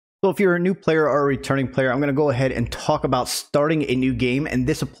So if you're a new player or a returning player, I'm going to go ahead and talk about starting a new game, and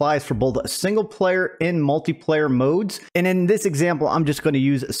this applies for both a single player and multiplayer modes. And in this example, I'm just going to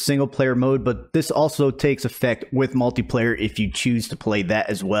use a single player mode, but this also takes effect with multiplayer if you choose to play that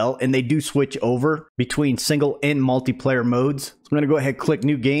as well. And they do switch over between single and multiplayer modes. So I'm going to go ahead and click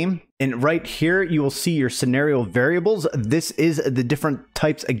new game. And right here, you will see your scenario variables. This is the different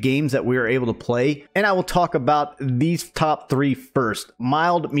types of games that we are able to play. And I will talk about these top three first: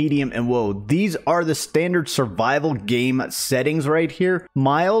 mild, medium, and low. These are the standard survival game settings right here.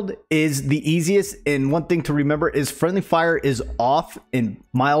 Mild is the easiest. And one thing to remember is friendly fire is off in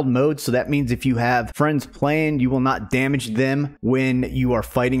mild mode. So that means if you have friends playing, you will not damage them when you are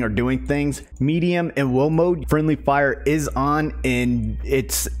fighting or doing things. Medium and low mode, friendly fire is on, and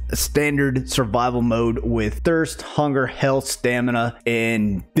it's standard survival mode with thirst, hunger, health, stamina,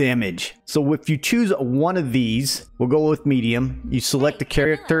 and damage. So if you choose one of these, we'll go with medium. You select the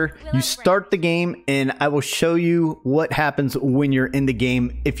character, you start the game, and I will show you what happens when you're in the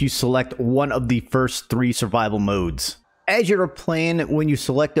game if you select one of the first three survival modes. As you're playing, when you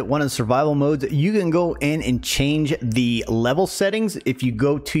selected one of the survival modes, you can go in and change the level settings. If you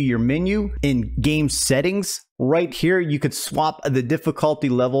go to your menu in game settings, right here, you could swap the difficulty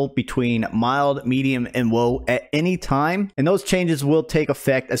level between mild, medium, and low at any time. And those changes will take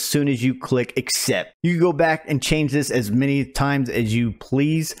effect as soon as you click accept. You can go back and change this as many times as you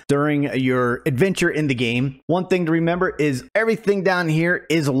please during your adventure in the game. One thing to remember is everything down here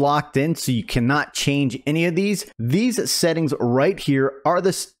is locked in, so you cannot change any of these. These settings right here are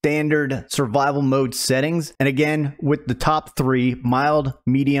the standard survival mode settings. And again, with the top three, mild,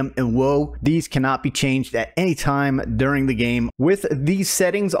 medium, and low, these cannot be changed at any time during the game. With these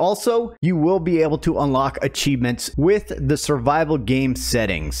settings also, you will be able to unlock achievements with the survival game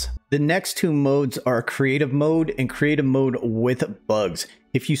settings. The next two modes are creative mode and creative mode with bugs.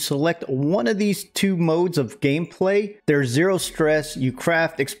 If you select one of these two modes of gameplay, there's zero stress. You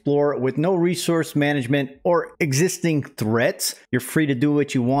craft, explore with no resource management or existing threats. You're free to do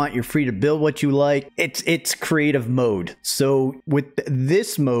what you want. You're free to build what you like. It's creative mode. So with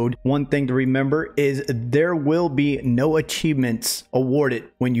this mode, one thing to remember is there will be no achievements awarded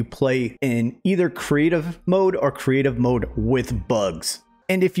when you play in either creative mode or creative mode with bugs.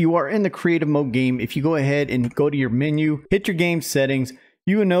 And if you are in the creative mode game, if you go ahead and go to your menu, hit your game settings,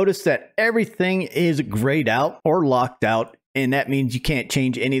 you will notice that everything is grayed out or locked out, and that means you can't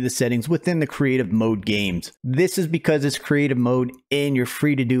change any of the settings within the creative mode games. This is because it's creative mode and you're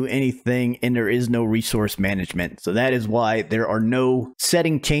free to do anything, and there is no resource management. So that is why there are no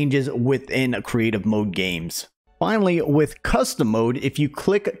setting changes within a creative mode games. Finally, with custom mode, if you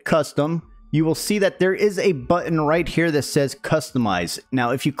click custom, you will see that there is a button right here that says customize.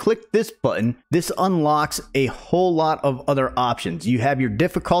 Now, if you click this button, this unlocks a whole lot of other options. You have your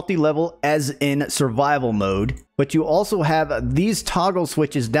difficulty level as in survival mode, but you also have these toggle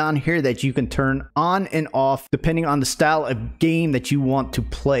switches down here that you can turn on and off depending on the style of game that you want to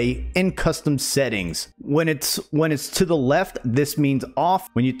play in custom settings. When it's to the left, this means off.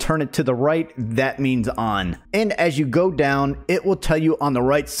 When you turn it to the right, that means on. And as you go down, it will tell you on the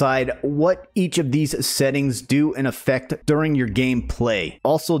right side what each of these settings do in effect during your gameplay.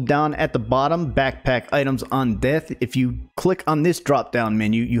 Also down at the bottom, backpack items on death. If you click on this drop down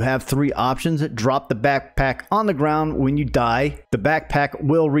menu, you have three options. Drop the backpack on the ground when you die. The backpack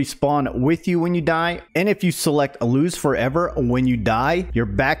will respawn with you when you die. And if you select lose forever when you die, your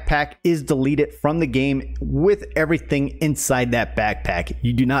backpack is deleted from the game with everything inside that backpack.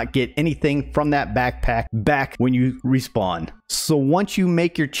 You do not get anything from that backpack back when you respawn. So once you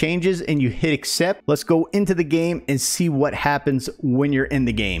make your changes and you hit accept, let's go into the game and see what happens when you're in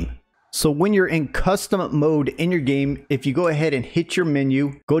the game. So when you're in custom mode in your game, if you go ahead and hit your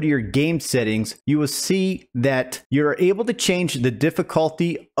menu, go to your game settings, you will see that you're able to change the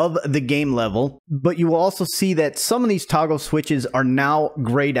difficulty of the game level, but you will also see that some of these toggle switches are now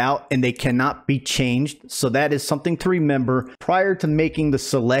grayed out and they cannot be changed. So that is something to remember prior to making the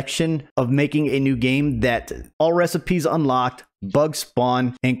selection of making a new game, that all recipes unlocked, bug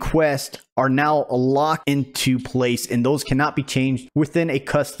spawn, and quest are now locked into place, and those cannot be changed within a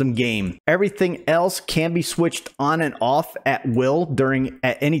custom game. Everything else can be switched on and off at will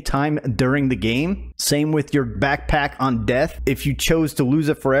at any time during the game. Same with your backpack on death. If you chose to lose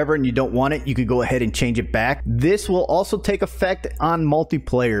it forever and you don't want it, you could go ahead and change it back. This will also take effect on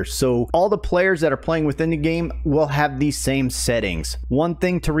multiplayer, so all the players that are playing within the game will have these same settings. One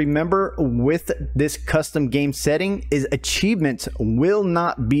thing to remember with this custom game setting is achievements will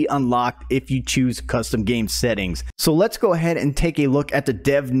not be unlocked if you choose custom game settings. So let's go ahead and take a look at the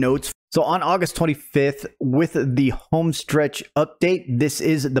dev notes So on August 25th, with the Homestretch update, this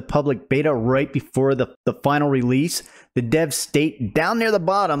is the public beta right before the final release. The devs state down near the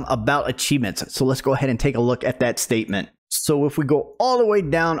bottom about achievements. So let's go ahead and take a look at that statement. So if we go all the way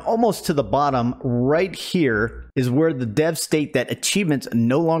down, almost to the bottom, right here is where the devs state that achievements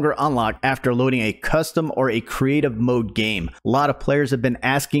no longer unlock after loading a custom or a creative mode game. A lot of players have been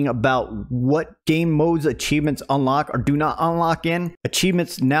asking about what game modes achievements unlock or do not unlock in.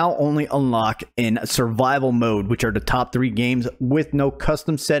 Achievements now only unlock in survival mode, which are the top 3 games with no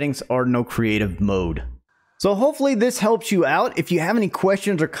custom settings or no creative mode. So hopefully this helps you out. If you have any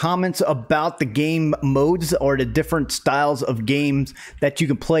questions or comments about the game modes or the different styles of games that you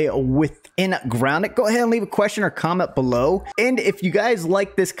can play within Grounded, go ahead and leave a question or comment below. And if you guys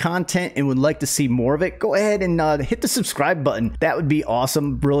like this content and would like to see more of it, go ahead and hit the subscribe button. That would be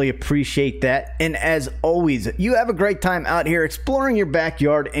awesome. Really appreciate that. And as always, you have a great time out here exploring your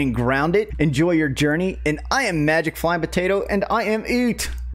backyard and Grounded. Enjoy your journey. And I am Magic Flying Potato, and I am Eat.